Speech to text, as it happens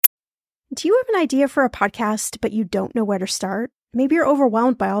Do you have an idea for a podcast, but you don't know where to start? Maybe you're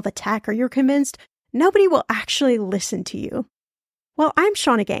overwhelmed by all the tech, or you're convinced nobody will actually listen to you. Well, I'm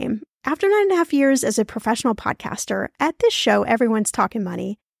Shauna Game. After 9.5 years as a professional podcaster, at this show, everyone's talking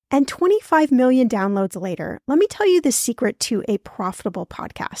money, and 25 million downloads later, let me tell you the secret to a profitable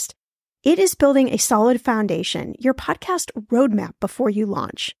podcast. It is building a solid foundation, your podcast roadmap before you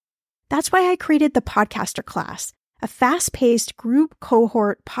launch. That's why I created the Podcaster Class, a fast-paced group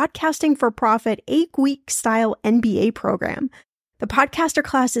cohort podcasting for profit 8-week style MBA program. The Podcaster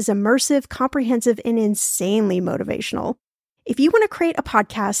Class is immersive, comprehensive, and insanely motivational. If you want to create a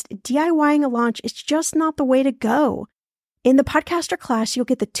podcast, DIYing a launch is just not the way to go. In the Podcaster Class, you'll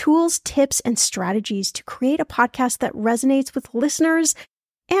get the tools, tips, and strategies to create a podcast that resonates with listeners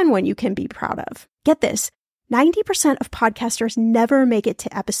and one you can be proud of. Get this, 90% of podcasters never make it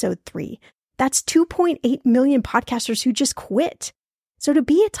to episode 3. That's 2.8 million podcasters who just quit. So to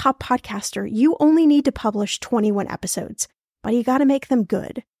be a top podcaster, you only need to publish 21 episodes, but you got to make them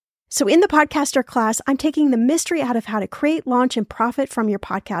good. So in the Podcaster Class, I'm taking the mystery out of how to create, launch, and profit from your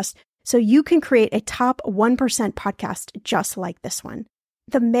podcast so you can create a top 1% podcast just like this one.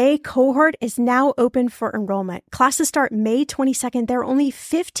 The May cohort is now open for enrollment. Classes start May 22nd. There are only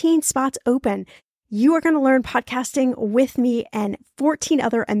 15 spots open. You are going to learn podcasting with me and 14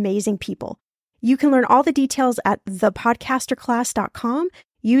 other amazing people. You can learn all the details at thepodcasterclass.com.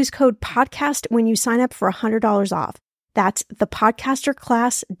 Use code PODCAST when you sign up for $100 off. That's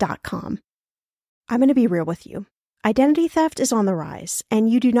thepodcasterclass.com. I'm going to be real with you. Identity theft is on the rise, and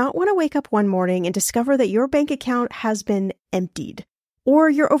you do not want to wake up one morning and discover that your bank account has been emptied, or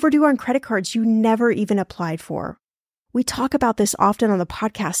you're overdue on credit cards you never even applied for. We talk about this often on the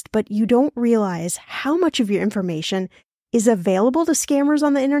podcast, but you don't realize how much of your information is available to scammers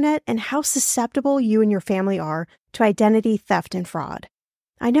on the internet and how susceptible you and your family are to identity theft and fraud.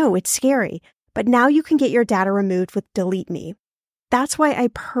 I know, it's scary, but now you can get your data removed with Delete Me. That's why I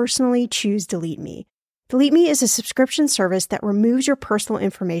personally choose Delete Me. Delete Me is a subscription service that removes your personal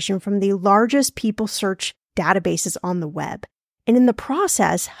information from the largest people search databases on the web, and in the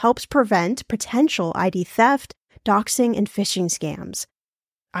process helps prevent potential ID theft, doxing, and phishing scams.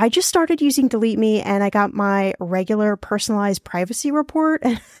 I just started using Delete Me and I got my regular personalized privacy report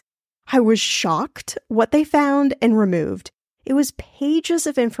and I was shocked what they found and removed. It was pages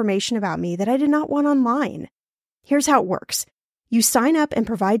of information about me that I did not want online. Here's how it works. You sign up and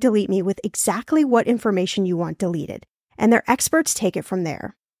provide Delete Me with exactly what information you want deleted, and their experts take it from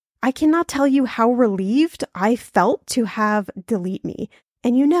there. I cannot tell you how relieved I felt to have Delete Me.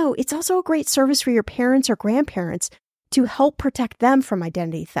 And it's also a great service for your parents or grandparents to help protect them from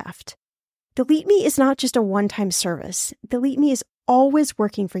identity theft. Delete Me is not just a one-time service. Delete Me is always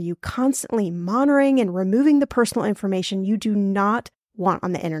working for you, constantly monitoring and removing the personal information you do not want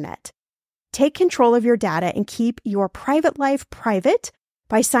on the internet. Take control of your data and keep your private life private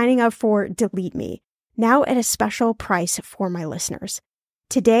by signing up for Delete Me, now at a special price for my listeners.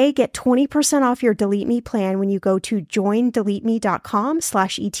 Today, get 20% off your Delete Me plan when you go to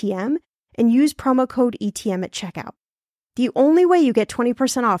joindeleteme.com/ETM and use promo code ETM at checkout. The only way you get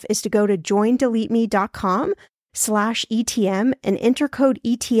 20% off is to go to joindeleteme.com/ETM and enter code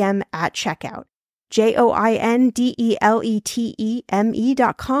ETM at checkout.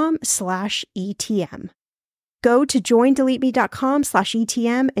 joindeleteme.com/ETM. Go to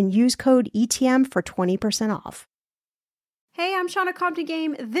joindeleteme.com/ETM and use code ETM for 20% off. Hey, I'm Shauna Compton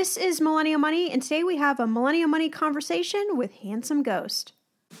Game. This is Millennial Money, and today we have a Millennial Money conversation with Handsome Ghost.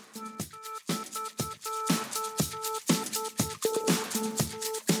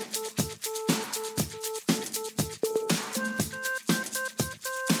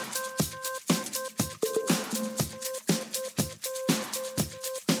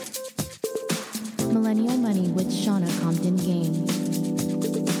 Millennial Money with Shauna Compton Game.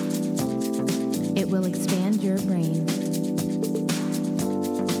 It will expand your brain.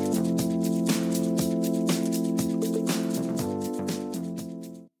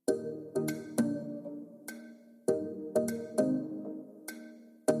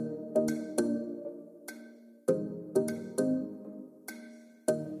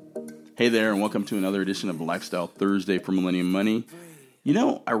 Hey there, and welcome to another edition of Lifestyle Thursday for Millennium Money.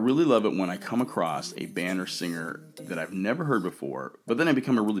 I really love it when I come across a band or singer that I've never heard before, but then I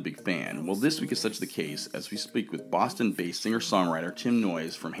become a really big fan. Well, this week is such the case as we speak with Boston-based singer-songwriter Tim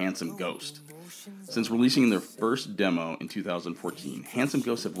Noyes from Handsome Ghost. Since releasing their first demo in 2014, Handsome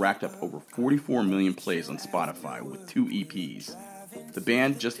Ghost have racked up over 44 million plays on Spotify with 2 EPs. The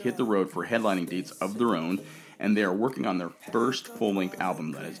band just hit the road for headlining dates of their own, and they are working on their first full-length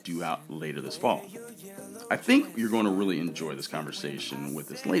album that is due out later this fall. I think you're going to really enjoy this conversation with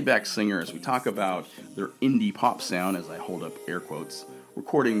this laid-back singer as we talk about their indie pop sound, as I hold up air quotes,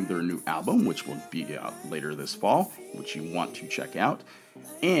 recording their new album, which will be out later this fall, which you want to check out,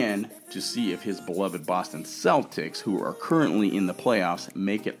 and to see if his beloved Boston Celtics, who are currently in the playoffs,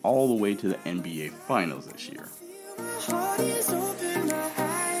 make it all the way to the NBA Finals this year.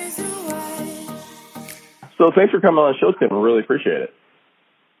 So thanks for coming on the show, Tim. I really appreciate it.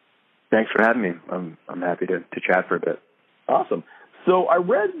 Thanks for having me. I'm happy to chat for a bit. Awesome. So I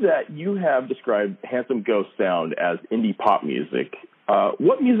read that you have described Handsome Ghost sound as indie pop music.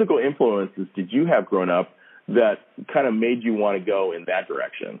 What musical influences did you have growing up that kind of made you want to go in that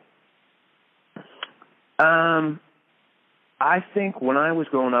direction? I think when I was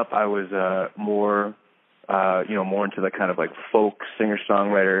growing up, I was more into the kind of like folk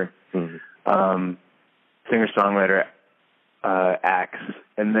singer-songwriter, singer-songwriter acts.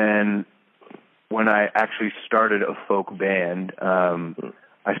 And then when I actually started a folk band,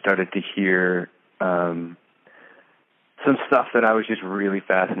 I started to hear some stuff that I was just really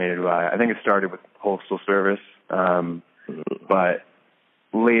fascinated by. I think it started with Postal Service, but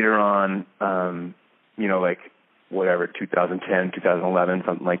later on, 2010, 2011,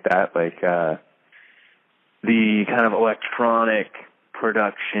 something like that, the kind of electronic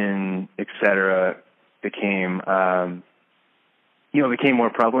production, etc., became more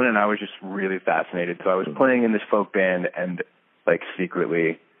prevalent, and I was just really fascinated. So I was playing in this folk band and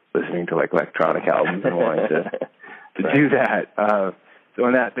secretly listening to electronic albums and wanting to do that. So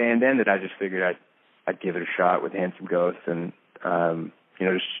when that band ended, I just figured I'd give it a shot with Handsome Ghost, and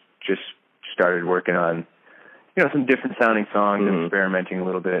just started working on some different sounding songs and experimenting a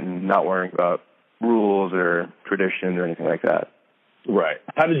little bit and not worrying about rules or traditions or anything like that. Right.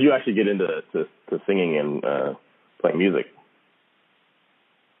 How did you actually get into singing and playing music?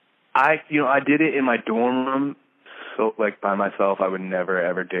 I did it in my dorm room, so by myself. I would never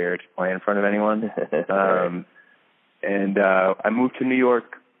ever dare to play in front of anyone. And I moved to New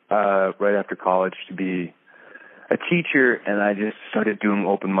York right after college to be a teacher, and I just started doing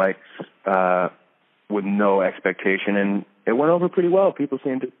open mics with no expectation, and it went over pretty well. People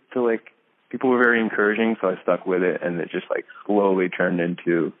seemed to people were very encouraging, so I stuck with it, and it just slowly turned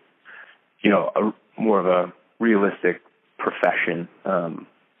into more of a realistic profession.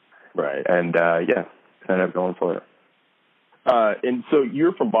 Right. And ended up going for it. And so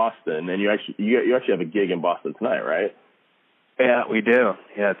you're from Boston, and you actually have a gig in Boston tonight, right? Yeah, we do.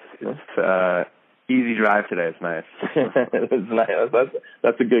 Yeah, it's easy drive today. It's nice. It's nice.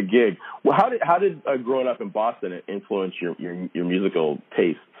 That's a good gig. Well, how did growing up in Boston influence your musical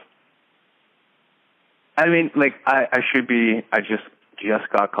tastes? I mean, I just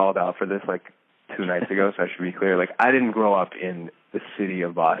got called out for this 2 nights ago, so I should be clear. I didn't grow up in the city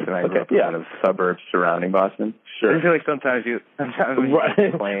of Boston. I grew up in kind of suburbs surroundly Boston. Sure. I feel sometimes when right,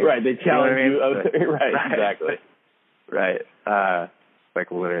 you're playing, right. They challenge you. Right, Exactly. Right.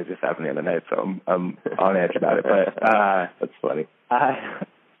 Literally just happened the other night, so I'm on edge about it. But that's funny.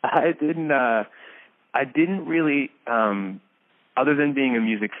 I didn't really, other than being a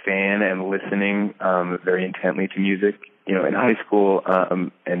music fan and listening very intently to music, in high school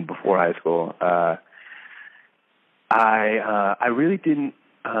and before high school, I really didn't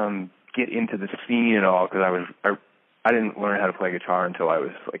get into the scene at all because I didn't learn how to play guitar until I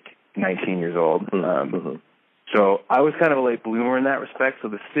was 19 years old. So I was kind of a late bloomer in that respect. So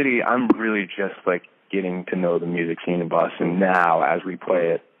the city, I'm really just getting to know the music scene in Boston now as we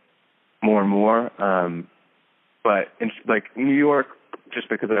play it more and more. But in New York, just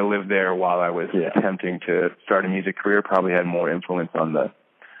because I lived there while I was attempting to start a music career, probably had more influence on the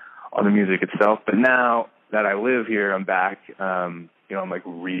music itself. But now that I live here, I'm back. I'm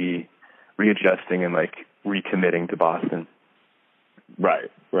readjusting and recommitting to Boston.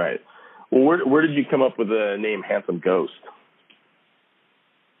 Right. Well, where did you come up with the name Handsome Ghost?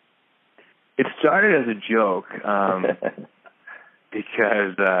 It started as a joke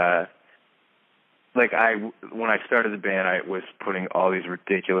because when I started the band, I was putting all these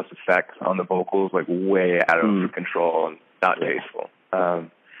ridiculous effects on the vocals, way out of control and not tasteful. And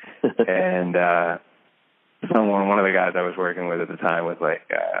one of the guys I was working with at the time was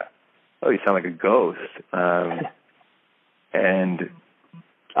 "Oh, you sound like a ghost." And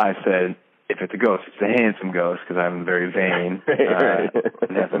I said, if it's a ghost, it's a handsome ghost, because I'm very vain and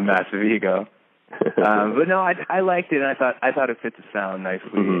have a massive ego. But no, I liked it, and I thought it fit the sound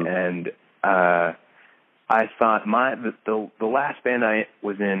nicely, and I thought the last band I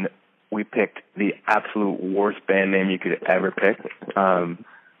was in, we picked the absolute worst band name you could ever pick.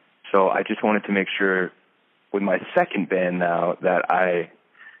 So I just wanted to make sure with my second band now that I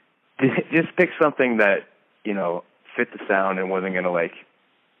just pick something that fit the sound and wasn't going to like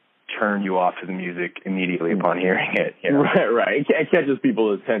turn you off to the music immediately upon hearing it. Right. It catches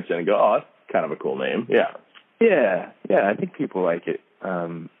people's attention and go, oh, that's kind of a cool name. Yeah. I think people like it.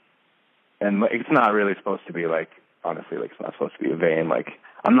 And it's not really supposed to be like, honestly, like it's not supposed to be a vain, like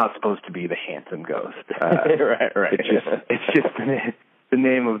I'm not supposed to be the handsome ghost. Right. It's just the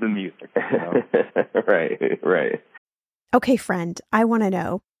name of the music. Right. Okay, friend, I want to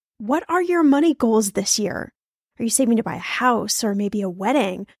know, what are your money goals this year? Are you saving to buy a house or maybe a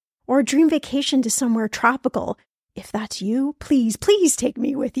wedding or a dream vacation to somewhere tropical? If that's you, please take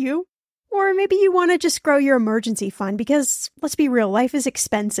me with you. Or maybe you want to just grow your emergency fund because, let's be real, life is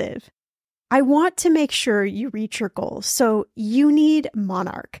expensive. I want to make sure you reach your goals, so you need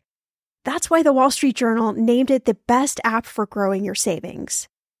Monarch. That's why the Wall Street Journal named it the best app for growing your savings.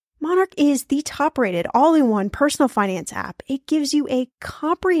 Monarch is the top-rated all-in-one personal finance app. It gives you a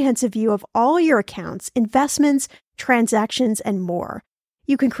comprehensive view of all your accounts, investments, transactions, and more.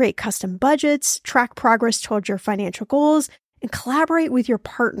 You can create custom budgets, track progress towards your financial goals, and collaborate with your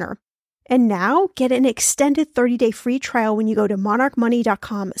partner. And now, get an extended 30-day free trial when you go to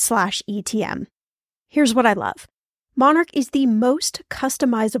monarchmoney.com/ETM. Here's what I love. Monarch is the most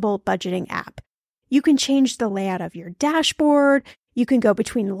customizable budgeting app. You can change the layout of your dashboard. You can go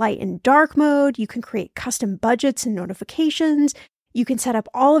between light and dark mode. You can create custom budgets and notifications. You can set up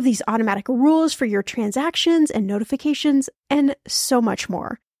all of these automatic rules for your transactions and notifications, and so much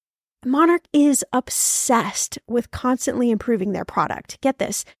more. Monarch is obsessed with constantly improving their product. Get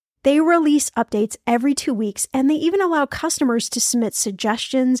this. They release updates every 2 weeks, and they even allow customers to submit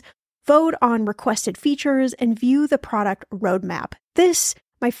suggestions, vote on requested features, and view the product roadmap. This,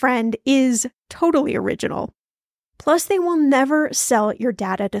 my friend, is totally original. Plus, they will never sell your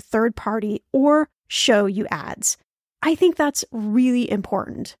data to third party or show you ads. I think that's really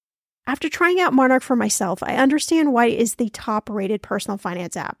important. After trying out Monarch for myself, I understand why it is the top-rated personal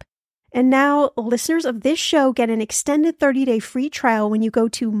finance app. And now, listeners of this show get an extended 30-day free trial when you go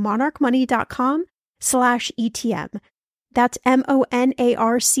to monarchmoney.com/ETM. That's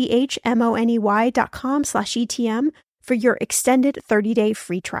monarchmoney.com/ETM for your extended 30-day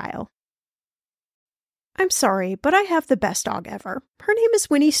free trial. I'm sorry, but I have the best dog ever. Her name is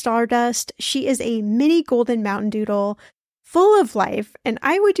Winnie Stardust. She is a mini golden mountain doodle, full of life, and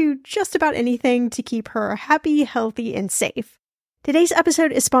I would do just about anything to keep her happy, healthy, and safe. Today's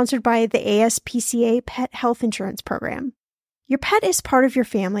episode is sponsored by the ASPCA Pet Health Insurance Program. Your pet is part of your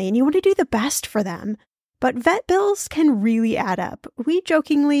family and you want to do the best for them. But vet bills can really add up. We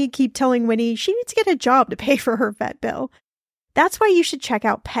jokingly keep telling Winnie she needs to get a job to pay for her vet bill. That's why you should check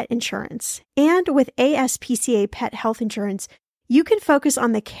out pet insurance. And with ASPCA Pet Health Insurance, you can focus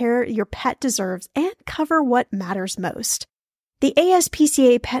on the care your pet deserves and cover what matters most. The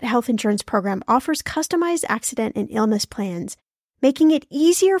ASPCA Pet Health Insurance Program offers customized accident and illness plans, making it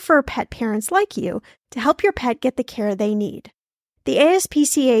easier for pet parents like you to help your pet get the care they need. The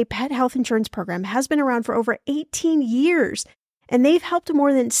ASPCA Pet Health Insurance Program has been around for over 18 years, and they've helped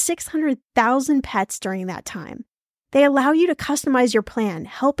more than 600,000 pets during that time. They allow you to customize your plan,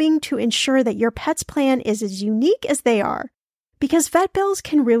 helping to ensure that your pet's plan is as unique as they are. Because vet bills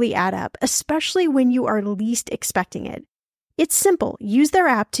can really add up, especially when you are least expecting it. It's simple. Use their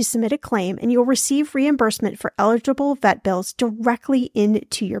app to submit a claim and you'll receive reimbursement for eligible vet bills directly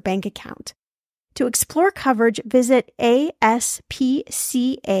into your bank account. To explore coverage, visit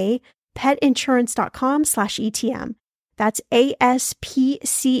aspcapetinsurance.com/ETM. That's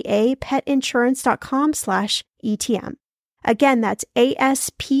aspcapetinsurance.com/ETM. Again, that's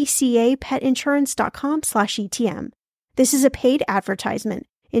aspcapetinsurance.com/ETM. This is a paid advertisement.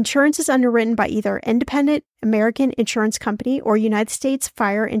 Insurance is underwritten by either Independent American Insurance Company or United States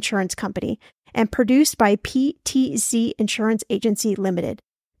Fire Insurance Company and produced by PTZ Insurance Agency Limited.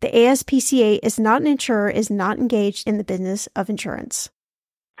 The ASPCA is not an insurer, is not engaged in the business of insurance.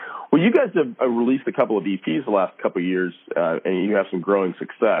 Well, you guys have released a couple of EPs the last couple of years, and you have some growing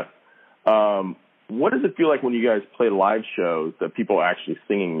success. What does it feel like when you guys play live shows that people are actually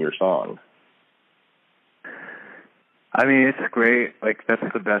singing your songs? I mean, it's great. Like, that's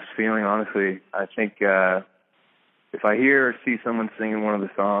the best feeling, honestly. I think if I hear or see someone singing one of the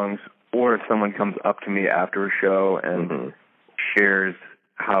songs, or if someone comes up to me after a show and shares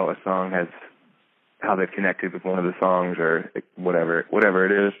how a song has, how they've connected with one of the songs or whatever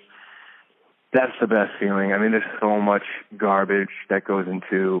it is, that's the best feeling. I mean, there's so much garbage that goes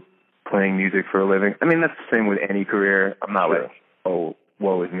into playing music for a living. I mean, that's the same with any career. I'm not like, oh,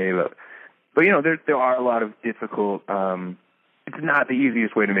 woe is me, but you know, there are a lot of difficult. It's not the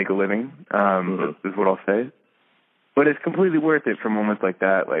easiest way to make a living. Is what I'll say. But it's completely worth it for moments like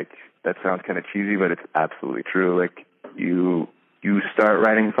that. Like, that sounds kind of cheesy, but it's absolutely true. Like, you start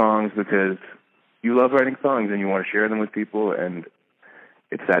writing songs because you love writing songs and you want to share them with people, and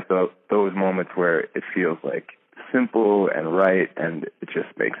it's at those moments where it feels like simple and right, and it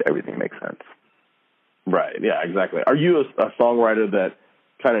just makes everything make sense. Right, yeah, exactly. Are you a songwriter that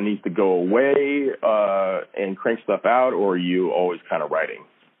kind of needs to go away and crank stuff out, or are you always kind of writing?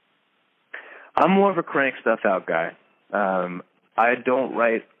 I'm more of a crank stuff out guy. I don't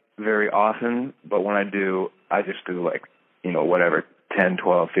write very often, but when I do, I just do like, whatever, 10,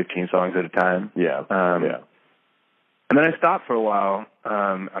 12, 15 songs at a time. Yeah, And then I stopped for a while.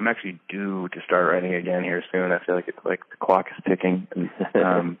 I'm actually due to start writing again here soon. I feel like it's like the clock is ticking. And,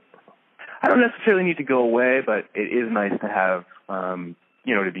 I don't necessarily need to go away, but it is nice to have,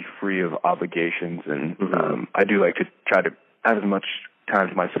 to be free of obligations. And I do like to try to have as much time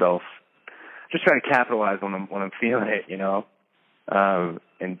to myself. Just try to capitalize when I'm feeling it,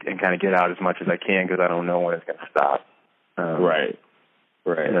 and kind of get out as much as I can because I don't know when it's going to stop. Right.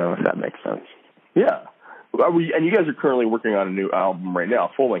 If that makes sense. Yeah. And you guys are currently working on a new album right now,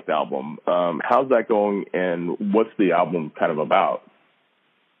 a full-length album. How's that going, and what's the album kind of about?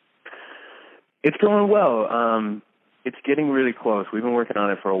 It's going well. It's getting really close. We've been working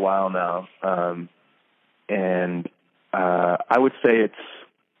on it for a while now, and I would say it's,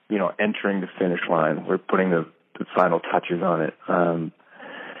 entering the finish line. We're putting the final touches on it,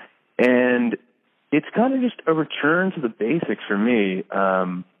 and it's kind of just a return to the basics for me.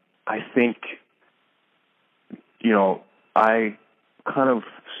 I think, I kind of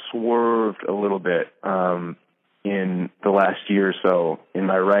swerved a little bit in the last year or so in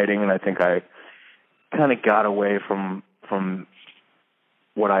my writing, and I think I kind of got away from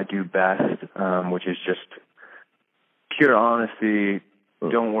what I do best, which is just pure honesty.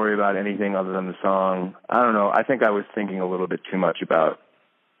 Don't worry about anything other than the song. I don't know. I think I was thinking a little bit too much about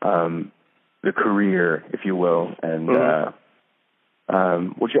the career, if you will, and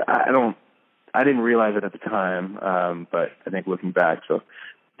which I didn't realize it at the time, but I think looking back, so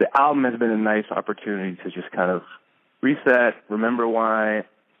the album has been a nice opportunity to just kind of reset, remember why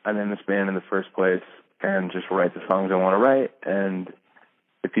I'm in this band in the first place, and just write the songs I want to write. And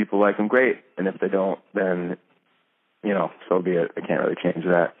if people like them, great. And if they don't, then, so be it. I can't really change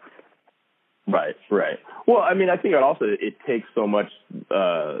that. Right. Well, I mean, I think it takes so much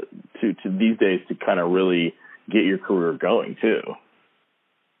to these days to kind of really get your career going too.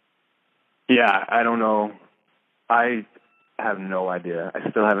 Yeah, I don't know. I have no idea. I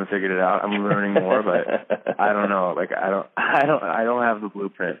still haven't figured it out. I'm learning more, but I don't know. Like I don't have the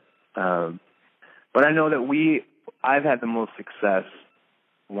blueprint. But I know that I've had the most success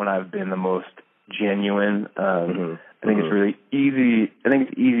when I've been the most genuine. I think it's really easy. I think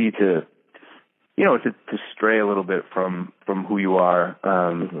it's easy to, to stray a little bit from who you are,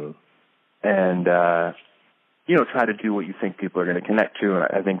 and try to do what you think people are going to connect to. And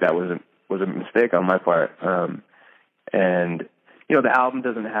I think that was a mistake on my part. And the album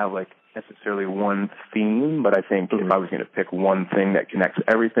doesn't have like necessarily one theme, but I think if I was going to pick one thing that connects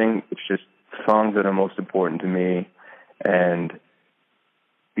everything, it's just songs that are most important to me, and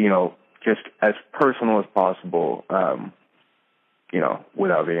just as personal as possible,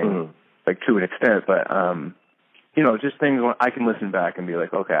 without being like to an extent, but just things when I can listen back and be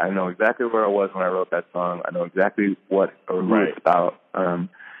like, okay, I know exactly where I was when I wrote that song. I know exactly what or who it's about, and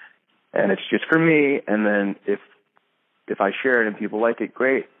it's just for me. And then if I share it and people like it,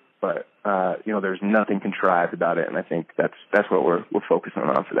 great. But there's nothing contrived about it, and I think that's what we're focusing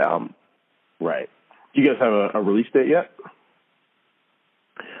on for the album. Right. Do you guys have a release date yet?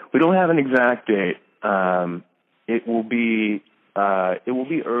 We don't have an exact date. It will be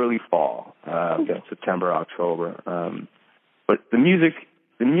early fall, September, October. But the music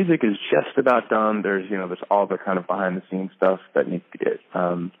is just about done. There's all the kind of behind the scenes stuff that needs to get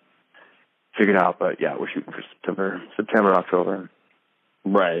figured out. But yeah, we're shooting for September, October.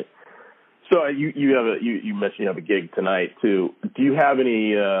 Right. So you mentioned you have a gig tonight too. Do you have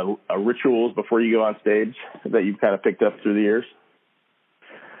any rituals before you go on stage that you've kind of picked up through the years?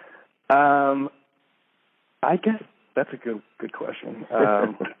 I guess that's a good question.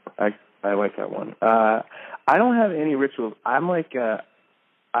 I like that one. I don't have any rituals. I'm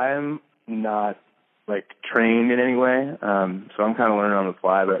not like trained in any way, so I'm kind of learning on the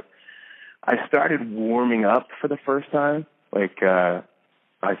fly. But I started warming up for the first time. Like I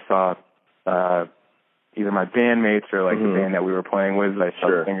saw either my bandmates or like the band that we were playing with. I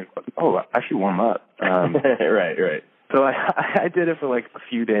saw singers. Oh, I should warm up. Right. So I did it for like a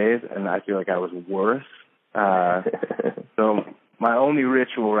few days, and I feel like I was worse. So my only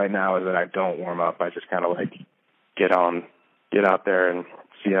ritual right now is that I don't warm up. I just kind of like get out there and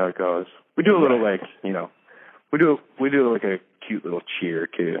see how it goes. We do a little like, you know, we do like a cute little cheer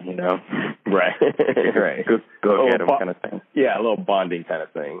too, you know. Right. Right. Go get them kind of thing. Yeah, a little bonding kind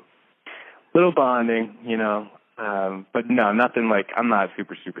of thing. Little bonding, you know. But no, nothing like, I'm not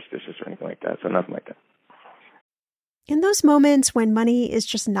super superstitious or anything like that, so nothing like that. In those moments when money is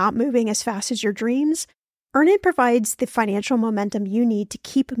just not moving as fast as your dreams, Earnin provides the financial momentum you need to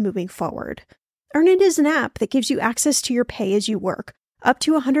keep moving forward. Earnin is an app that gives you access to your pay as you work, up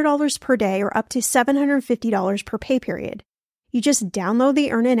to $100 per day or up to $750 per pay period. You just download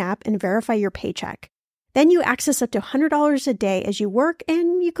the Earnin app and verify your paycheck. Then you access up to $100 a day as you work,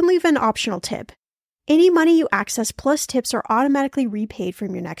 and you can leave an optional tip. Any money you access plus tips are automatically repaid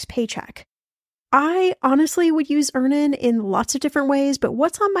from your next paycheck. I honestly would use Earnin in lots of different ways, but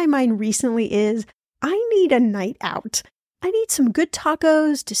what's on my mind recently is I need a night out. I need some good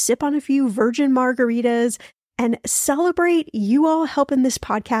tacos to sip on a few virgin margaritas and celebrate you all helping this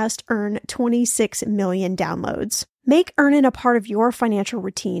podcast earn 26 million downloads. Make Earnin a part of your financial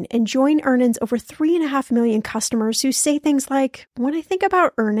routine and join Earnin's over 3.5 million customers who say things like, when I think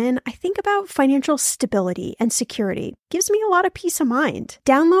about Earnin, I think about financial stability and security. Gives me a lot of peace of mind.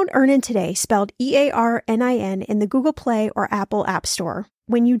 Download Earnin today, spelled EARNIN, in the Google Play or Apple App Store.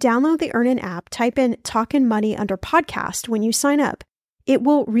 When you download the Earnin app, type in Talkin' Money under podcast when you sign up. It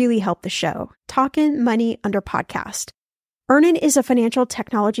will really help the show. Talkin' Money under podcast. Earnin is a financial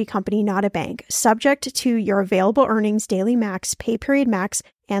technology company, not a bank, subject to your available earnings, daily max, pay period max,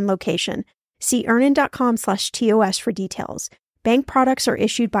 and location. See earnin.com/TOS for details. Bank products are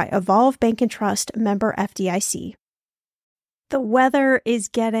issued by Evolve Bank and Trust, member FDIC. The weather is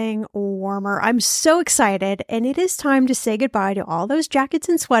getting warmer. I'm so excited, and it is time to say goodbye to all those jackets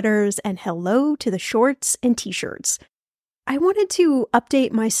and sweaters and hello to the shorts and t-shirts. I wanted to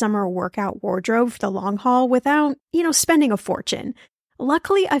update my summer workout wardrobe for the long haul without, spending a fortune.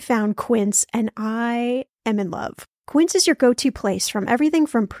 Luckily, I found Quince, and I am in love. Quince is your go-to place from everything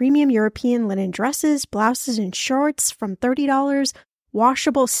from premium European linen dresses, blouses, and shorts from $30,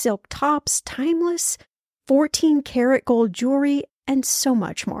 washable silk tops, timeless 14-karat gold jewelry, and so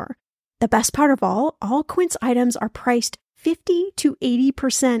much more. The best part of all Quince items are priced 50 to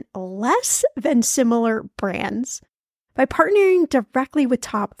 80% less than similar brands. By partnering directly with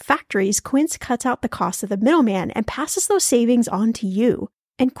top factories, Quince cuts out the cost of the middleman and passes those savings on to you.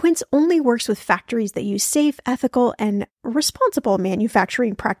 And Quince only works with factories that use safe, ethical, and responsible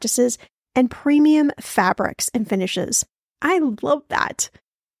manufacturing practices and premium fabrics and finishes. I love that.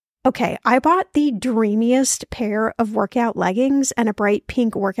 Okay, I bought the dreamiest pair of workout leggings and a bright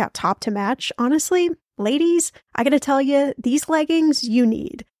pink workout top to match. Honestly, ladies, I gotta tell you, these leggings you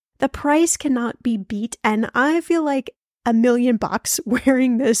need. The price cannot be beat, and I feel like $1 million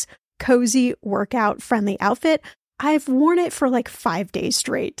wearing this cozy workout friendly outfit. I've worn it for like 5 days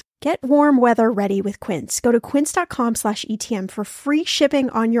straight. Get warm weather ready with Quince. Go to quince.com/ETM for free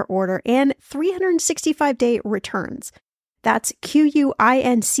shipping on your order and 365-day returns. That's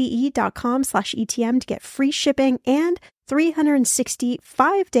QUINCE.com/ETM to get free shipping and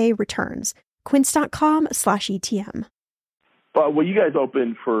 365-day returns. Quince.com/ETM. Well, you guys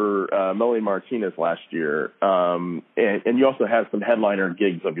opened for Melanie Martinez last year, and you also had some headliner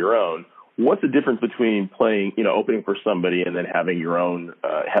gigs of your own. What's the difference between playing, opening for somebody and then having your own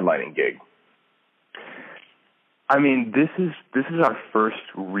headlining gig? I mean, this is our first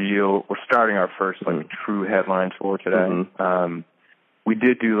we're starting our first true headline tour today. Mm-hmm. We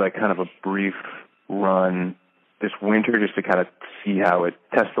did do kind of a brief run this winter just to kind of see how it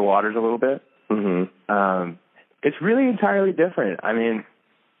tests the waters a little bit. Mm-hmm. It's really entirely different. I mean,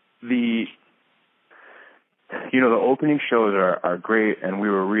 the opening shows are great, and we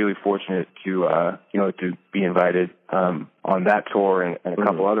were really fortunate to to be invited on that tour and a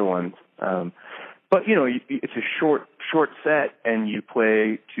couple other ones. But it's a short set, and you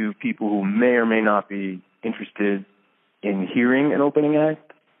play to people who may or may not be interested in hearing an opening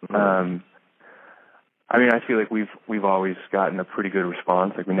act. Mm-hmm. I mean, I feel like we've always gotten a pretty good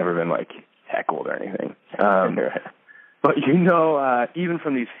response. Like, we've never been heckled or anything. But even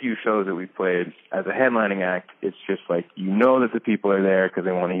from these few shows that we've played as a headlining act, it's just that the people are there because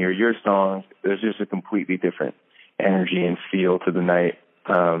they want to hear your songs. There's just a completely different energy and feel to the night.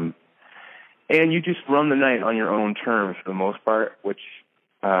 And you just run the night on your own terms for the most part, which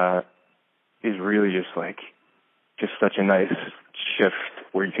is really just such a nice shift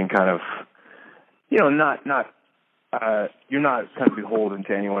where you can kind of, you're not kind of beholden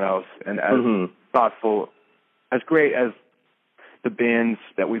to anyone else, and as thoughtful, as great as the bands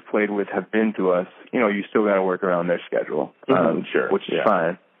that we've played with have been to us, you still got to work around their schedule, sure, which is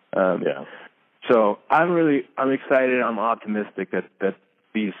fine. So I'm excited. I'm optimistic that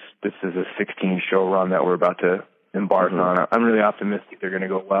this is a 16-show run that we're about to embark on. I'm really optimistic they're going to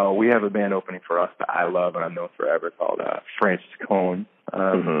go well. We have a band opening for us that I love and I've known forever called Francis Cone.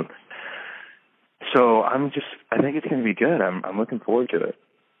 So I think it's going to be good. I'm looking forward to it.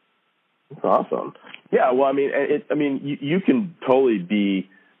 That's awesome. Yeah, well, I mean, you can totally be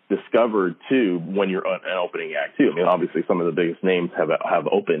discovered too when you're an opening act too. I mean, obviously some of the biggest names have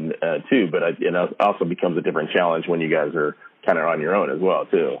opened too, but it also becomes a different challenge when you guys are kind of on your own as well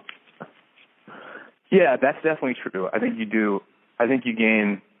too. Yeah, that's definitely true. I think you do. I think you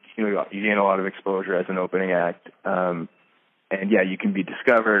gain a lot of exposure as an opening act. And yeah, you can be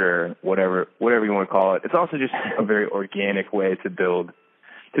discovered or whatever you want to call it. It's also just a very organic way to build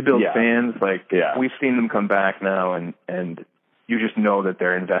fans. Like we've seen them come back now, and you just know that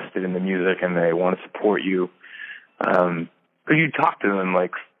they're invested in the music and they want to support you. Because you talk to them,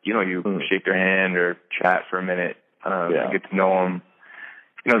 like you shake their hand or chat for a minute, get to know them.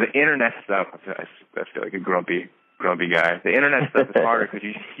 The internet stuff. I feel like a grumpy guy. The internet stuff is harder because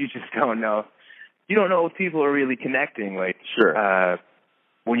you just don't know. You don't know if people are really connecting. Like, sure.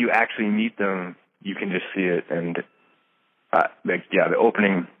 When you actually meet them, you can just see it. And the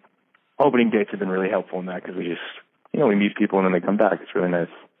opening dates have been really helpful in that because we just we meet people and then they come back. It's really nice.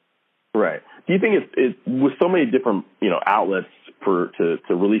 Right. Do you think it's with so many different outlets to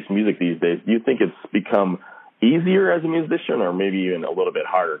release music these days? Do you think it's become easier as a musician, or maybe even a little bit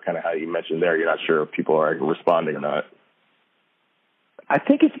harder? Kind of how you mentioned there, you're not sure if people are responding or not. I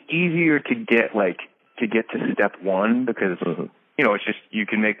think it's easier to get to step one because it's just you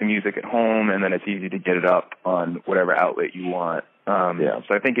can make the music at home and then it's easy to get it up on whatever outlet you want. So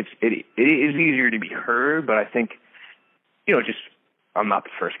I think it is easier to be heard, but I think I'm not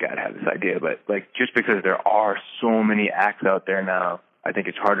the first guy to have this idea, but just because there are so many acts out there now, I think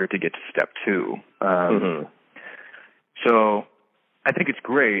it's harder to get to step two. So I think it's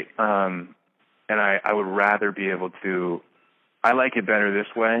great, and I would rather be able to. I like it better this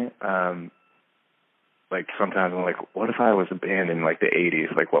way. Sometimes I'm like, what if I was a band in the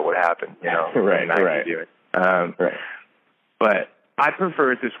 80s? What would happen? Right. Right. But I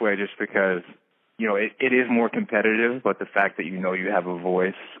prefer it this way just because it is more competitive. But the fact that you have a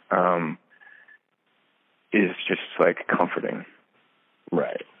voice is just comforting.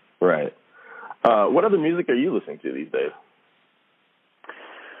 Right. What other music are you listening to these days?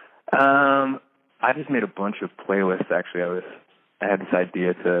 I just made a bunch of playlists. Actually, I had this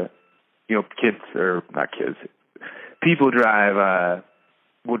idea to, people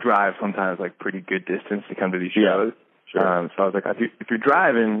will drive sometimes pretty good distance to come to these shows. Sure. So I was like, if you're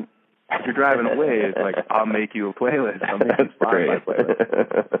driving away, I'll make you a playlist. I'll make you a Spotify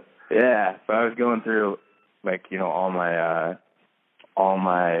playlist. Yeah. So I was going through all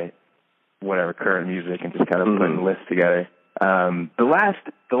my whatever current music and just kind of putting lists together. The last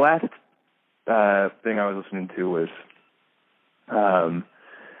thing I was listening to was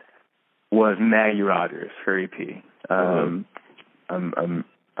Maggie Rogers, her EP. I'm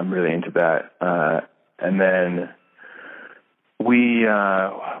really into that. And then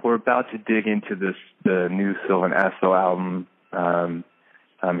we're about to dig into the new Sylvan Esso album. I'm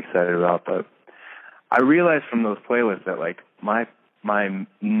excited about, but I realized from those playlists that my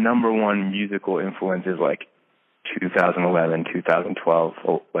number one musical influence is 2011, 2012,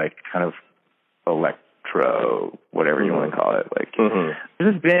 kind of electro, whatever you want to call it.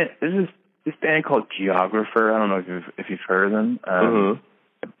 There's this band called Geographer. I don't know if you've heard of them.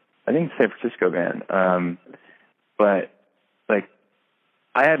 I think it's a San Francisco band. But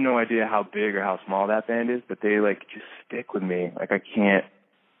I have no idea how big or how small that band is, but they just stick with me. I can't.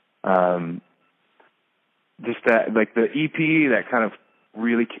 Just that the EP that kind of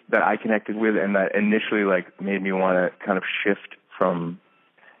really that I connected with, and that initially made me want to kind of shift from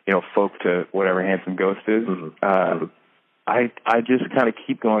folk to whatever Handsome Ghost is. I just kind of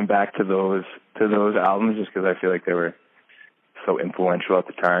keep going back to those albums just because I feel like they were so influential at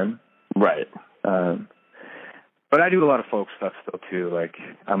the time. Right. But I do a lot of folk stuff still too.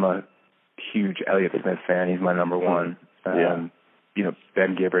 I'm a huge Elliott Smith fan. He's my number one.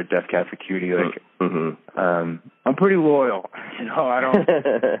 Ben Gibbard, Death Cab for Cutie. I'm pretty loyal. I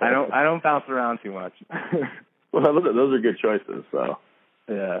don't bounce around too much. Well, those are good choices. So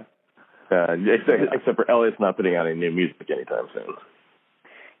yeah. Except for Elliott's not putting out any new music anytime soon.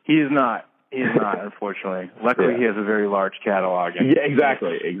 He is not. Unfortunately. Luckily, he has a very large catalog. Yeah,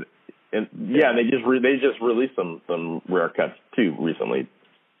 exactly. And they just released some rare cuts too recently.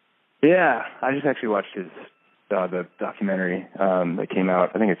 Yeah, I just actually watched the documentary that came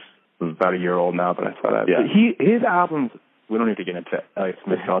out. I think it's about a year old now, but I saw that. Yeah. His albums. We don't need to get into Elliott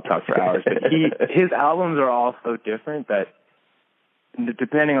Smith. I'll talk for hours. But his albums are all so different that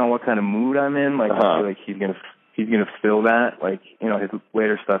depending on what kind of mood I'm in, like I feel like he's gonna fill that. Like, you know, his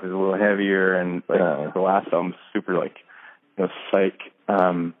later stuff is a little heavier, and like the last album's super like, you know, psych.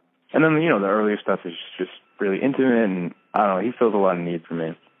 And then, you know, the earlier stuff is just really intimate, and I don't know, he fills a lot of need for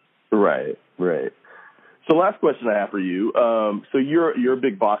me. Right. So last question I have for you. So you're a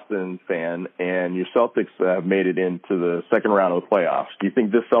big Boston fan, and your Celtics have made it into the second round of the playoffs. Do you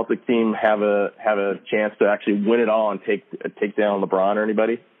think this Celtic team have a chance to actually win it all and take down LeBron or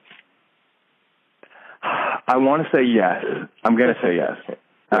anybody? I want to say yes. I'm going to say yes.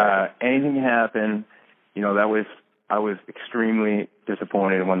 Anything can happen. You know, I was extremely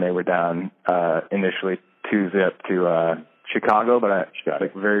disappointed when they were down initially 2-0 to Chicago, but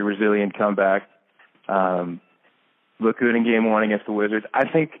like very resilient comeback. Look good in game 1 against the Wizards. I'll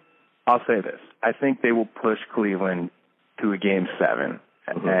say this. I think they will push Cleveland to a game 7.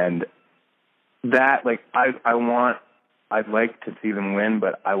 And that, like, I'd like to see them win,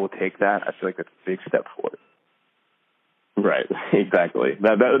 but I will take that. I feel like that's a big step forward. Right. Exactly.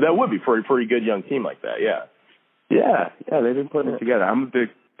 That would be for a pretty good young team like that. Yeah. Yeah. They've been putting it together. I'm a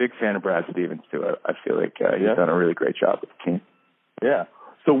big fan of Brad Stevens too. I feel like he's done a really great job with the team. Yeah.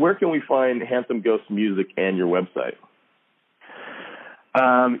 So where can we find Handsome Ghost music and your website?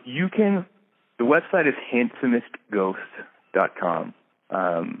 The website is handsomestghost.com,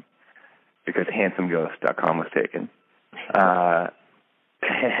 because handsomeghost.com was taken.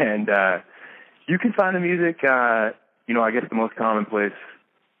 And you can find the music, you know, I guess the most common place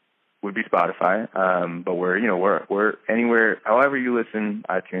would be Spotify. But we're anywhere, however you listen,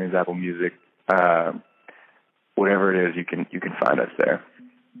 iTunes, Apple Music, whatever it is, you can find us there.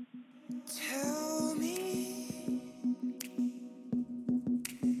 Tell me,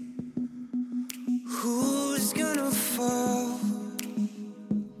 who's gonna fall?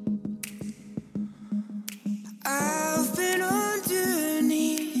 I've been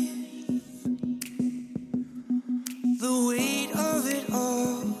underneath the weight of it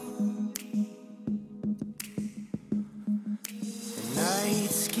all.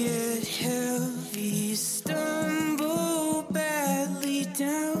 Nights get heavy, stumble badly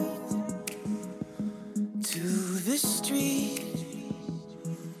down to the street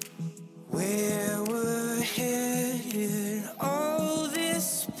where